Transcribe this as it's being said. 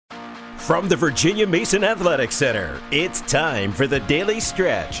From the Virginia Mason Athletic Center, it's time for the Daily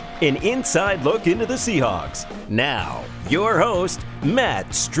Stretch, an inside look into the Seahawks. Now, your host,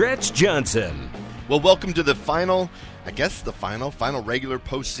 Matt Stretch Johnson. Well, welcome to the final regular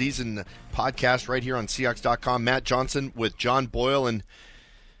postseason podcast right here on Seahawks.com. Matt Johnson with John Boyle and...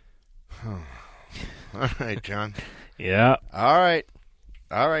 All right, John. Yeah. All right.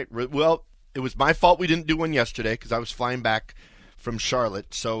 Well, it was my fault we didn't do one yesterday because I was flying back from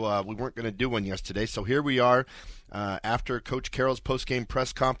Charlotte, so we weren't going to do one yesterday. So here we are after Coach Carroll's post-game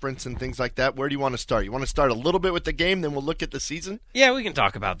press conference and things like that. Where do you want to start? You want to start a little bit with the game, then we'll look at the season? Yeah, we can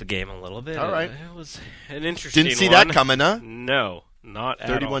talk about the game a little bit. All right. It was an interesting Didn't see one. that coming, huh? No, not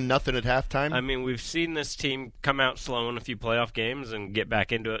at all. 31-0 at halftime? I mean, we've seen this team come out slow in a few playoff games and get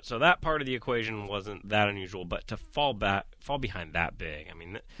back into it, so that part of the equation wasn't that unusual. But to fall behind that big, I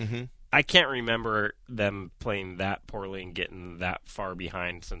mean, I can't remember them playing that poorly and getting that far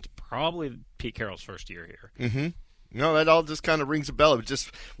behind since probably Pete Carroll's first year here. Mm-hmm. No, that all just kind of rings a bell. It was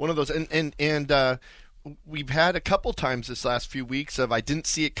just one of those, and we've had a couple times this last few weeks of I didn't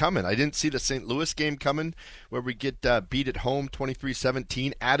see it coming. I didn't see the St. Louis game coming where we get beat at home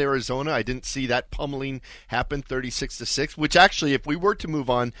 23-17 at Arizona. I didn't see that pummeling happen 36-6, which actually, if we were to move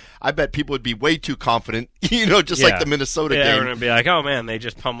on, I bet people would be way too confident, just like the Minnesota game. Yeah, we're going to be like, oh, man, they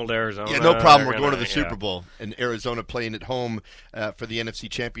just pummeled Arizona. Yeah, no problem. We're going to the Super Bowl and Arizona playing at home for the NFC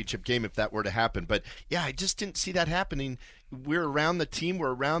Championship game if that were to happen. But, yeah, I just didn't see that happening. We're around the team,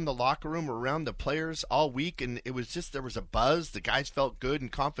 we're around the locker room, we're around the players all week, and it was just there was a buzz. The guys felt good and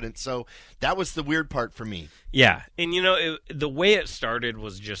confident, so that was the weird part for me. Yeah, and the way it started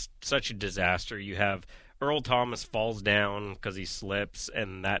was just such a disaster. You have Earl Thomas falls down because he slips,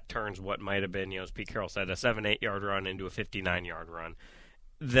 and that turns what might have been, as Pete Carroll said, a 7-8 yard run into a 59-yard run.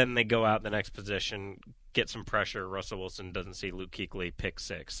 Then they go out the next position, get some pressure. Russell Wilson doesn't see Luke Kuechly pick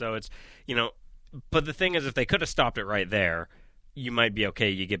six. So it's, but the thing is, if they could have stopped it right there, you might be okay.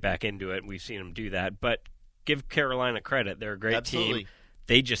 You get back into it. We've seen them do that. But give Carolina credit. They're a great team.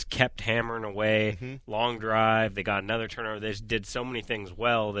 They just kept hammering away. Long drive. They got another turnover. They just did so many things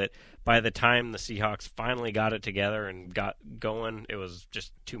well that by the time the Seahawks finally got it together and got going, it was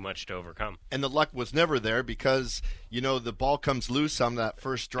just too much to overcome. And the luck was never there because, the ball comes loose on that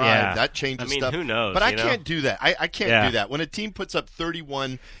first drive. Yeah. That changes stuff. Who knows? But I can't do that. I can't do that. When a team puts up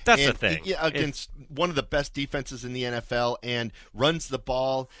 31 That's the thing. Against one of the best defenses in the NFL and runs the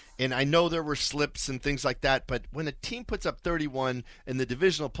ball, and I know there were slips and things like that, but when a team puts up 31 in the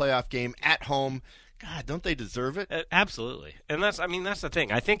divisional playoff game at home, God, don't they deserve it? Absolutely. And that's the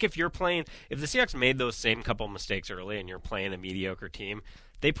thing. I think if the Seahawks made those same couple mistakes early and you're playing a mediocre team,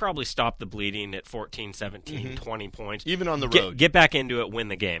 they probably stop the bleeding at 14, 17, 20 points. Even on the road. Get back into it, win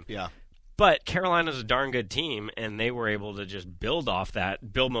the game. Yeah. But Carolina's a darn good team, and they were able to just build off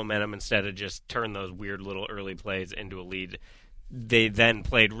that, build momentum instead of just turn those weird little early plays into a lead. They then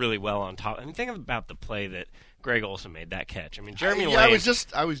played really well on top. I mean, think about the play that Greg Olsen made, that catch. I mean, Jeremy Lane. I was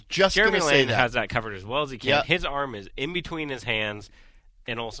just going to say Lane that. has that covered as well as he can. Yep. His arm is in between his hands,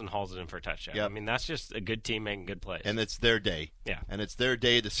 and Olsen hauls it in for a touchdown. Yep. I mean, that's just a good team making good plays. And it's their day. Yeah. And it's their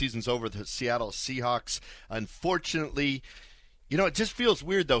day. The season's over. The Seattle Seahawks, unfortunately, it just feels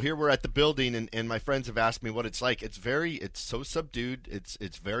weird, though. Here we're at the building, and my friends have asked me what it's like. It's so subdued.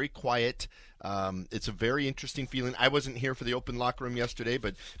 It's very quiet. It's a very interesting feeling. I wasn't here for the open locker room yesterday,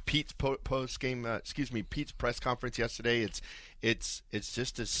 but Pete's Pete's press conference yesterday. It's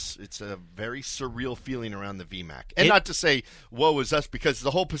a very surreal feeling around the VMAC, and not to say woe is us because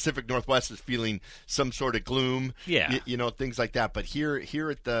the whole Pacific Northwest is feeling some sort of gloom. Yeah, things like that. But here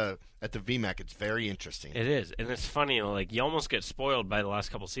at the VMAC, it's very interesting. It is, and it's funny. You almost get spoiled by the last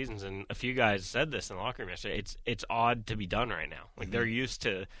couple seasons, and a few guys said this in the locker room yesterday. It's odd to be done right now. They're used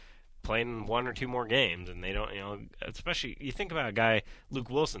to playing one or two more games, and they don't, especially you think about a guy,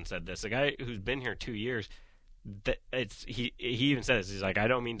 Luke Wilson said this, a guy who's been here 2 years, that he even says, he's like, I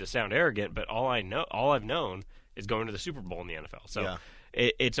don't mean to sound arrogant, but all I've known is going to the Super Bowl in the NFL. So yeah.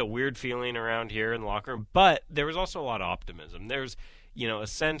 It's a weird feeling around here in the locker room, but there was also a lot of optimism. There's, a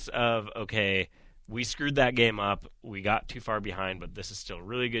sense of, okay, we screwed that game up. We got too far behind, but this is still a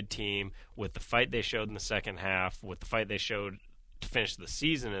really good team with the fight they showed in the second half, with the fight they showed to finish the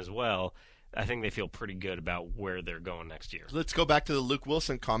season as well. I think they feel pretty good about where they're going next year. Let's go back to the Luke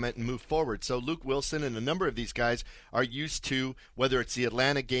Wilson comment and move forward. So Luke Wilson and a number of these guys are used to, whether it's the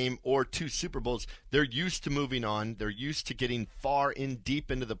Atlanta game or 2 Super Bowls, they're used to moving on. They're used to getting far in deep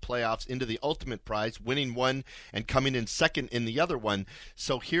into the playoffs, into the ultimate prize, winning one and coming in second in the other one.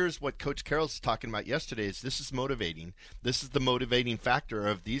 So here's what Coach Carroll's talking about yesterday is this is motivating. This is the motivating factor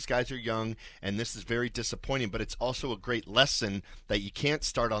of these guys are young, and this is very disappointing, but it's also a great lesson that you can't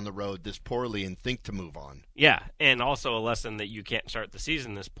start on the road this poorly and think to move on. Yeah, and also a lesson that you can't start the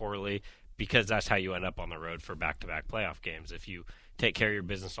season this poorly because that's how you end up on the road for back-to-back playoff games. If you take care of your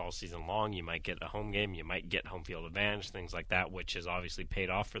business all season long, you might get a home game, you might get home field advantage, things like that, which has obviously paid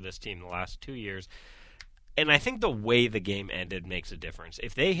off for this team the last 2 years. And I think the way the game ended makes a difference.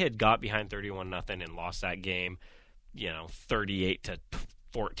 If they had got behind 31-0 and lost that game,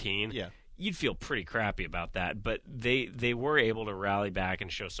 38-14, yeah, you'd feel pretty crappy about that. But they were able to rally back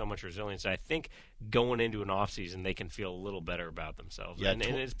and show so much resilience. I think going into an offseason, they can feel a little better about themselves. Yeah, and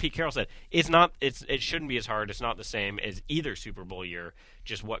as Pete Carroll said, it shouldn't be as hard. It's not the same as either Super Bowl year.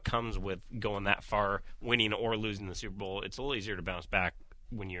 Just what comes with going that far, winning or losing the Super Bowl, it's a little easier to bounce back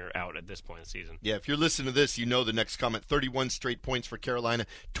when you're out at this point in the season. Yeah, if you're listening to this, you know the next comment. 31 straight points for Carolina,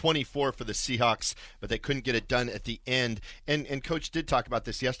 24 for the Seahawks, but they couldn't get it done at the end. And Coach did talk about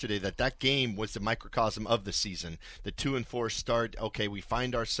this yesterday, that game was the microcosm of the season. The 2-4 start, okay, we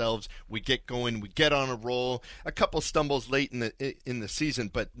find ourselves, we get going, we get on a roll. A couple stumbles late in the season,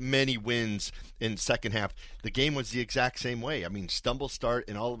 but many wins in second half. The game was the exact same way. I mean, stumble start,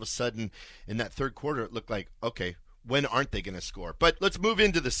 and all of a sudden in that third quarter, it looked like, okay, when aren't they going to score? But let's move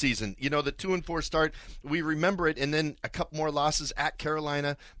into the season. The 2-4 start, we remember it, and then a couple more losses at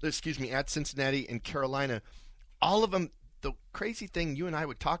at Cincinnati and Carolina. All of them, the crazy thing you and I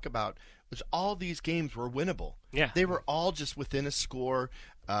would talk about was all these games were winnable. Yeah. They were all just within a score,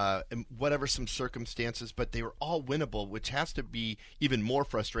 and whatever some circumstances, but they were all winnable, which has to be even more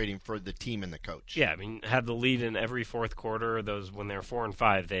frustrating for the team and the coach. Yeah, I mean, had the lead in every fourth quarter. When they were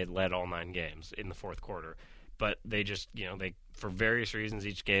 4-5, they had led all 9 games in the fourth quarter. But they just, they for various reasons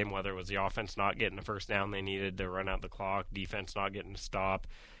each game, whether it was the offense not getting the first down they needed to run out the clock, defense not getting to stop,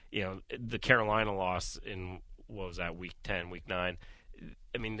 the Carolina loss in, week 10, week 9,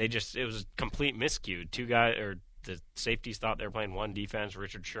 I mean, it was a complete miscue. The safeties thought they were playing one defense.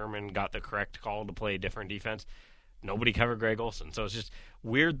 Richard Sherman got the correct call to play a different defense. Nobody covered Greg Olsen. So it's just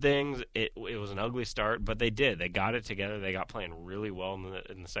weird things. It was an ugly start, but they did. They got it together. They got playing really well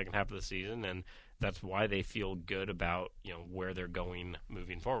in the second half of the season, and that's why they feel good about where they're going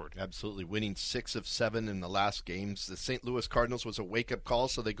moving forward. Absolutely, winning 6 of 7 in the last games. The St. Louis Cardinals was a wake-up call,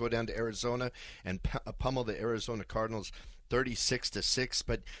 so they go down to Arizona and pummel the Arizona Cardinals 36-6.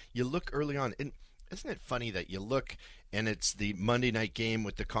 But you look early on, and isn't it funny that you look and it's the Monday night game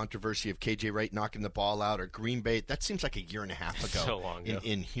with the controversy of KJ Wright knocking the ball out, or Green Bay? That seems like a year and a half ago. So long ago.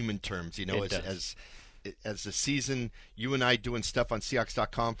 In human terms, as the season, you and I doing stuff on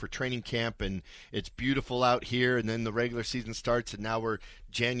Seahawks.com for training camp, and it's beautiful out here, and then the regular season starts, and now we're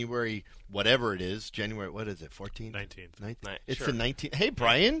January, whatever it is. January, what is it, 14th? 19th. It's sure. the 19th. Hey,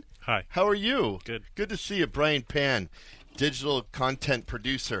 Brian. Hi. How are you? Good. Good to see you, Brian Pan, digital content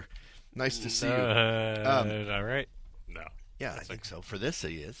producer. Nice to see you. All right. No. Yeah, I think so. For this,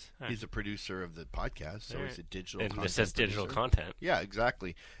 he is. He's a producer of the podcast, so he's a digital And content this says digital producer. content. Yeah,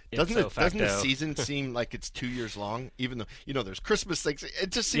 exactly. Ipso Doesn't the facto. season seem like it's 2 years long? Even though, there's Christmas things.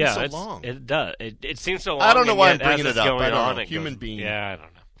 It just seems so long. It does. It seems so long. I don't know and why yet I'm bringing as it it's up. going I don't on, know. it Human goes- being. Yeah, I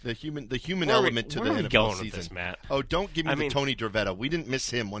don't know. The human Where are we- element to where the are we NFL going with season. this, Matt? Oh, don't give me I the mean- Tony Dravetto. We didn't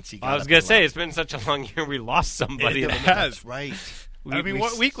miss him once he got I was up going and to say, left. it's been such a long year. We lost somebody. It that- has. That's right. I mean,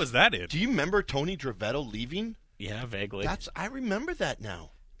 what week was that in? Do you remember Tony Dravetto leaving? Yeah, vaguely. I remember that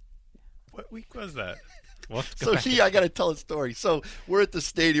now. What week was that? So I got to tell a story. So we're at the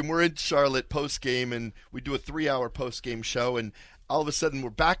stadium. We're in Charlotte post-game, and we do a 3-hour post-game show, and all of a sudden we're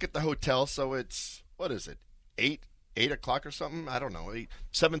back at the hotel. So it's, what is it, 8 o'clock or something? I don't know,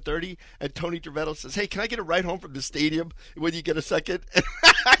 7:30. And Tony Dravetto says, hey, can I get a ride home from the stadium when you get a second? And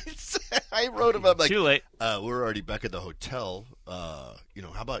I wrote him up like, Too late. we're already back at the hotel.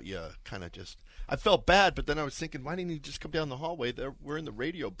 How about you kind of just... I felt bad, but then I was thinking, why didn't you just come down the hallway? We're in the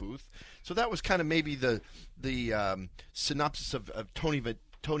radio booth. So that was kind of maybe the synopsis of Tony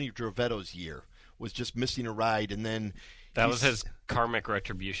Dravetto's year, was just missing a ride, and then That was his karmic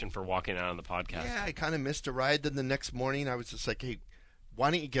retribution for walking out on the podcast. Yeah, I kind of missed a ride. Then the next morning, I was just like, hey,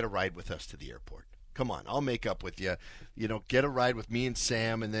 why don't you get a ride with us to the airport? Come on, I'll make up with you. Get a ride with me and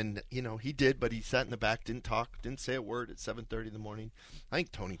Sam. And then, he did, but he sat in the back, didn't talk, didn't say a word at 7:30 in the morning. I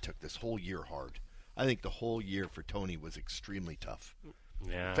think Tony took this whole year hard. I think the whole year for Tony was extremely tough.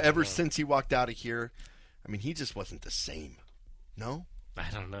 Yeah. Ever since he walked out of here, I mean, he just wasn't the same. No? I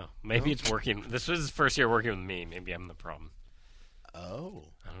don't know. Maybe it's working. This was his first year working with me. Maybe I'm the problem. Oh.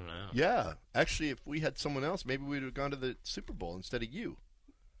 I don't know. Yeah. Actually, if we had someone else, maybe we would have gone to the Super Bowl instead of you.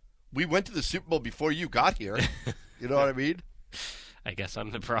 We went to the Super Bowl before you got here. You know what I mean? I guess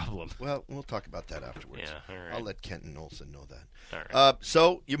I'm the problem. Well, we'll talk about that afterwards. Yeah, all right. I'll let Kenton Olsen know that. All right.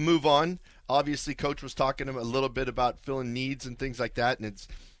 So you move on. Obviously, Coach was talking to him a little bit about filling needs and things like that, and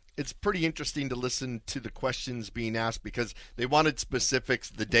it's pretty interesting to listen to the questions being asked because they wanted specifics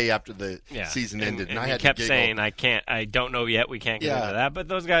the day after the season ended, and I he had kept to giggle. saying, I don't know yet. We can't get into that. But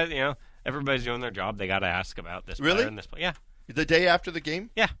those guys, everybody's doing their job. They got to ask about this player and this player. Yeah. The day after the game?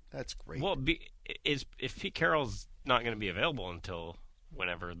 Yeah. That's great. Well, if Pete Carroll's not going to be available until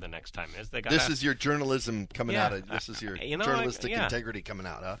whenever the next time is, they got. This is your journalism coming out of. This is your journalistic yeah. integrity coming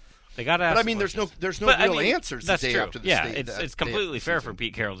out, huh? They got to ask. But I mean, there's no real answers the day after the yeah, state. it's completely fair for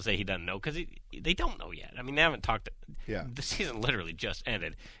Pete Carroll to say he doesn't know because they don't know yet. I mean, they haven't talked. Yeah. The season literally just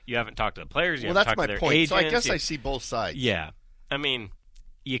ended. You haven't talked to the players. You Well, haven't that's talked my to their point. agents. So I guess I see both sides. Yeah, I mean,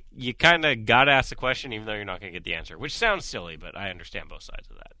 you kind of got to ask the question even though you're not going to get the answer, which sounds silly, but I understand both sides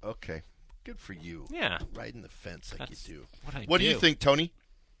of that. Okay. Good for you. Yeah. Riding the fence like That's you do. What do you think, Tony?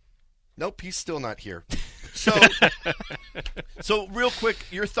 Nope, he's still not here. So, so real quick,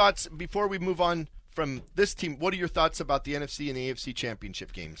 your thoughts before we move on from this team. What are your thoughts about the NFC and AFC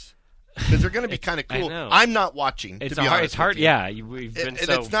championship games? Because they're going to be kind of cool. I know. I'm not watching. It's to be honest hard. with you. Yeah, we've been and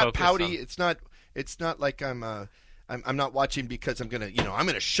so it's not focused pouty. on- It's not like I'm not watching because I'm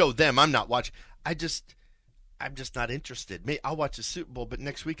gonna show them I'm not watching. I'm just not interested. I'll watch the Super Bowl, but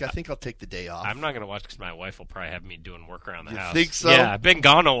next week I think I'll take the day off. I'm not going to watch because my wife will probably have me doing work around the house. Think so? Yeah, I've been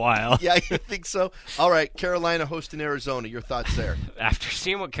gone a while. Yeah, you think so? All right, Carolina hosting Arizona. Your thoughts there? After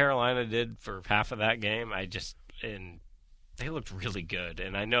seeing what Carolina did for half of that game, they looked really good.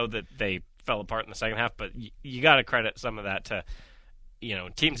 And I know that they fell apart in the second half, but you got to credit some of that to,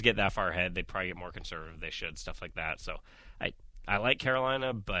 teams get that far ahead, they probably get more conservative. They should, stuff like that. So I like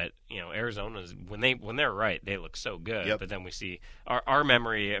Carolina, but Arizona's when they're right, they look so good. Yep. But then we see our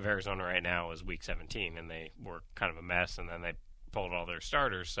memory of Arizona right now is Week 17, and they were kind of a mess, and then they pulled all their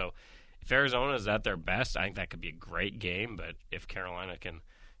starters. So if Arizona is at their best, I think that could be a great game. But if Carolina can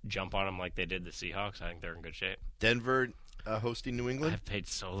jump on them like they did the Seahawks, I think they're in good shape. Denver hosting New England. I've paid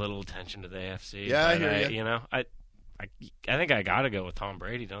so little attention to the AFC. Yeah, I hear you. I think I got to go with Tom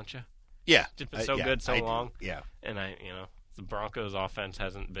Brady, don't you? Yeah, It's been so good so long. Yeah, And the Broncos offense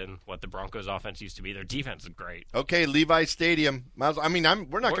hasn't been what the Broncos offense used to be. Their defense is great. Okay, Levi Stadium. Miles,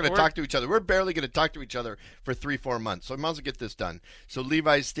 we're not going to talk to each other. We're barely going to talk to each other for 3-4 months. So I might as well get this done. So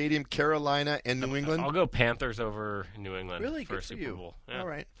Levi Stadium, Carolina, and New England. I'll go Panthers over New England Really? for Good a for Super you. Bowl. Yeah. All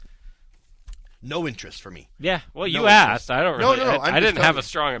right. No interest for me. Yeah. Well, you No asked. I don't really. No. I didn't have a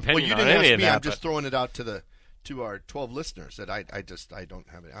strong opinion Well, you on didn't any ask of me. that. I'm just throwing it out to our 12 listeners that I don't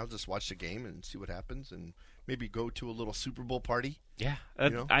have it. I'll just watch the game and see what happens and maybe go to a little Super Bowl party. Yeah.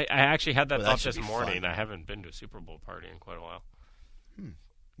 I actually had that Well, that thought should this be morning. fun. I haven't been to a Super Bowl party in quite a while.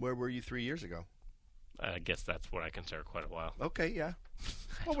 Where were you 3 years ago? I guess that's what I consider quite a while. Okay, yeah.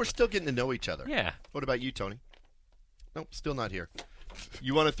 Well, we're still getting to know each other. Yeah. What about you, Tony? Nope, still not here.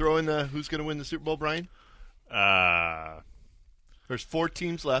 You want to throw in who's going to win the Super Bowl, Brian? There's 4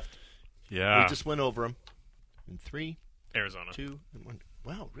 teams left. Yeah. We just went over them. In 3, Arizona. 2, and 1.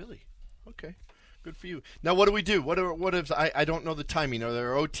 Wow, really? Okay. Good for you. Now, what do we do? What if I don't know the timing? Are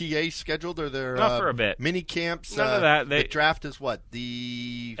there OTA scheduled? Are there Not for a bit. mini camps? None of that. The draft is what?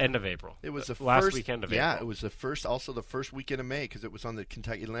 The End of April. It was the last first weekend of Yeah, April. it was the first weekend of May because it was on the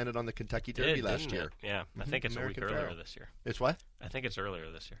Kentucky. It landed on the Kentucky It Derby did, last didn't year. it? Yeah. I think it's American a week earlier Pharoah. this year. It's what? I think it's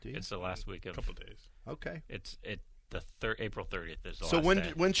earlier this year. Do you? It's the last week of. A couple days. Okay. April 30th is the So last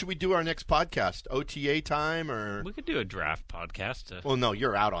day. when should we do our next podcast? OTA time or? We could do a draft podcast. Well, no,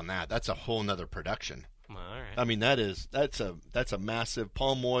 you're out on that. That's a whole nother production. All right. I mean, that's a massive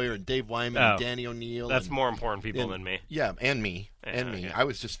Paul Moyer and Dave Wyman and Danny O'Neill. That's and, more important people than me. Yeah, and me. Yeah. I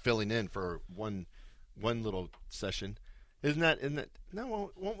was just filling in for one little session. Isn't that?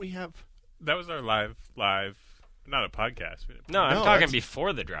 No, won't we have? That was our live, not a podcast. No, I'm No, talking that's-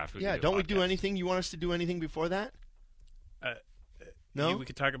 before the draft. Yeah, don't we do anything? You want us to do anything before that? No? We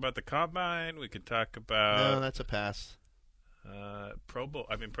could talk about the combine. We could talk No, about that's a pass. Pro Bowl.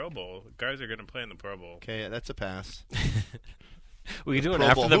 Pro Bowl. Guys are going to play in the Pro Bowl. Okay, that's a pass. We could do it Pro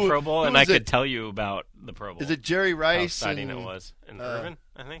after Bowl. the Pro Bowl, who and I is it? could tell you about the Pro Bowl. Is it Jerry How Rice? exciting and, it was. And Irvin,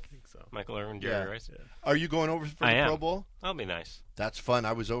 I think. So. Michael Irvin, Jerry Yeah. Rice. Are you going over for I the am. Pro Bowl? That'll be nice. That's fun.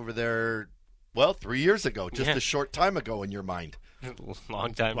 I was over there Well, 3 years ago, just Yeah. a short time ago in your mind.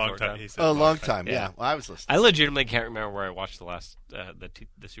 Long time. Long short time. He said A long time, yeah. Well, I was listening. I legitimately can't remember where I watched the last the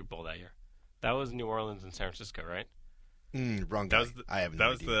Super Bowl that year. That was New Orleans and San Francisco, right? Wrong That guy. was I have no that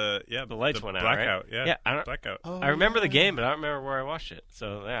was idea. The lights went out, blackout. right? Yeah, I don't. blackout. Oh, I remember the yeah. game, but I don't remember where I watched it.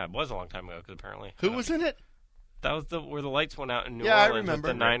 So yeah, it was a long time ago because apparently Who was in it? that was where the lights went out in New Yeah, I Orleans remember.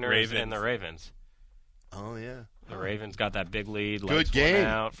 with the Niners Ravens. and the Ravens. Oh, yeah. The Ravens got that big lead. Good Lights game. went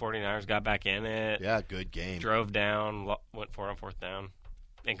out. 49ers got back in it. Yeah, good game. Drove down. Went for it on fourth down.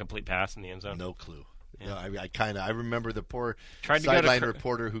 Incomplete pass in the end zone. No clue. Yeah. No, I remember the poor Tried to go to sideline Cur-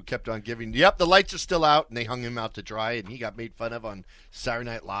 reporter who kept on giving, yep, the lights are still out, and they hung him out to dry, and he got made fun of on Saturday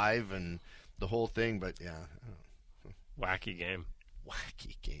Night Live and the whole thing. But, yeah, Wacky game.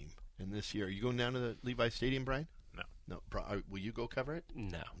 wacky game. And this year, are you going down to the Levi Stadium, Brian? No. No. Will you go cover it?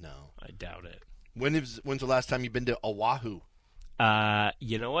 No, No. I doubt it. When's the last time you've been to Oahu?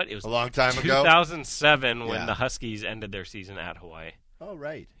 You know what? It was A long time ago? 2007 when Yeah. the Huskies ended their season at Hawaii. Oh,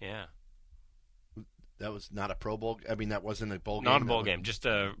 right. Yeah. That was not a Pro Bowl. I mean, that wasn't a bowl game. Not a bowl game, just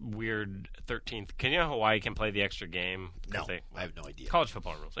a weird 13th. Can you know Hawaii can play the extra game? 'Cause No, I have no idea. College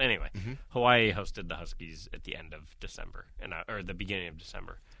football rules. Anyway, Mhm. Hawaii hosted the Huskies at the end of December, or the beginning of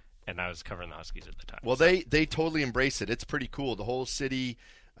December, and I was covering the Huskies at the time. Well, they totally embrace it. It's pretty cool. The whole city,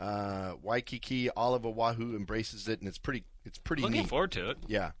 Waikiki, all of Oahu embraces it, and it's pretty Looking neat. forward to it.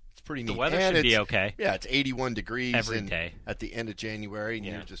 Yeah, it's pretty neat. The weather And should be it's- okay. Yeah, it's 81 degrees Every and day. at the end of January, and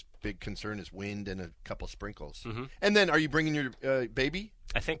Yeah. your just big concern is wind and a couple sprinkles. Mhm. And then, are you bringing your baby?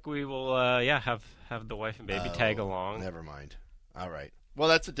 I think we will, have the wife and baby tag Oh, along. Never mind. All right. Well,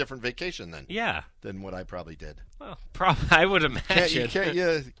 that's a different vacation then Yeah. than what I probably did. Well, I would imagine. Can't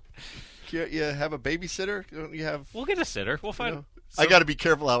you have a babysitter? Don't you have? We'll get a sitter. We'll You find. know? I got to be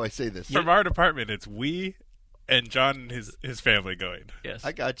careful how I say this. From our department, it's we and John and his family going. Yes.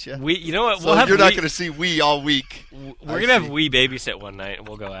 I got you. We. You know what? So We'll have. you're not going to see we all week. We're I gonna have see. we babysit one night and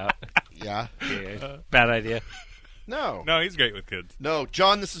we'll go out. Yeah. Yeah. Bad idea. No. No, he's great with kids. No,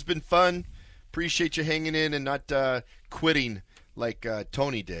 John, this has been fun. Appreciate you hanging in and not quitting like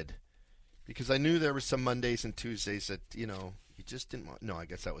Tony did. Because I knew there were some Mondays and Tuesdays that, you just didn't want. No, I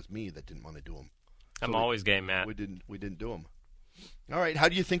guess that was me that didn't want to do them. I'm always game, Matt. We didn't do them. All right, how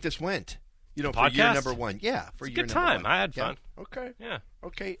do you think this went? For year Podcast? number 1. Yeah, for It's a year good number time. 1. I had Yeah. fun. Okay. Yeah.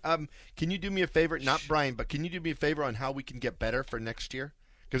 Okay. Can you do me a favor? Not Brian, but can you do me a favor on how we can get better for next year?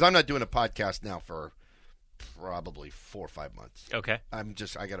 Because I'm not doing a podcast now for probably 4 or 5 months. Okay. I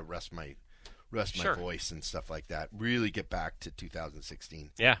got to rest my Sure. voice and stuff like that. Really get back to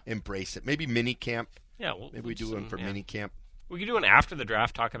 2016. Yeah. Embrace it. Maybe mini camp. Yeah. Maybe we do one for mini camp. We could do an after the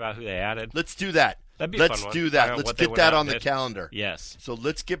draft. Talk about who they added. Let's do that. That'd be a Let's fun one. do Find that. out Let's what they get went that out on the and did. calendar. Yes. So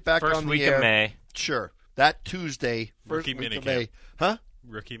let's get back First on the week air. of May. Sure. That Tuesday, first Rookie week of minicamp. May. Huh?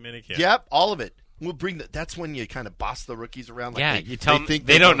 Rookie minicamp. Yep, all of it. We'll bring that's when you kind of boss the rookies around. Like Yeah. they, You tell them think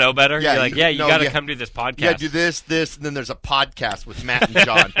they don't know better. Yeah, You're like, you no, got to yeah. come do this podcast. Yeah, do this, and then there's a podcast with Matt and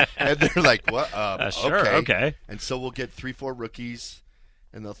John, and they're like, "What? Sure. Okay. And so we'll get 3-4 rookies,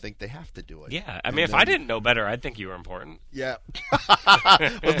 and they'll think they have to do it. Yeah. I And mean, if then- I didn't know better, I'd think you were important. Yeah.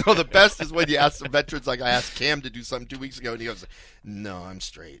 Well, no, the best is when you ask the veterans. Like I asked Cam to do something 2 weeks ago, and he goes, "No, I'm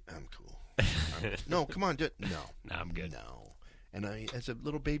straight. I'm cool. No, come on, do it. No, No, I'm good. No." And as a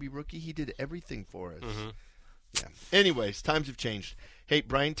little baby rookie, he did everything for us. Mm-hmm. Yeah. Anyways, times have changed. Hey,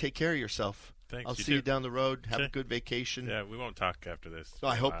 Brian, take care of yourself. Thanks, I'll you see you too. down the road. Have a Okay. good vacation. Yeah, we won't talk after this.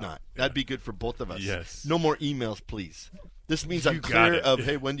 I hope Wow. not. Yeah. That'd be good for both of us. Yes. No more emails, please. This means I'm You got clear it. of,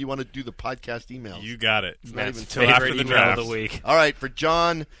 hey, when do you want to do the podcast emails? You got it. not Matt's even till after favorite the email of draft. the week. All right, for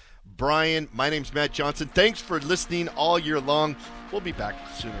John, Brian, my name's Matt Johnson. Thanks for listening all year long. We'll be back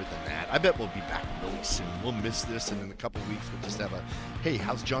sooner than that. I bet we'll be back really soon. We'll miss this, and in a couple weeks, we'll just have a, hey,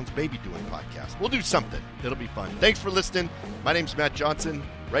 how's John's baby doing podcast. We'll do something. It'll be fun. Thanks for listening. My name's Matt Johnson,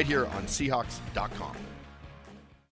 right here on Seahawks.com.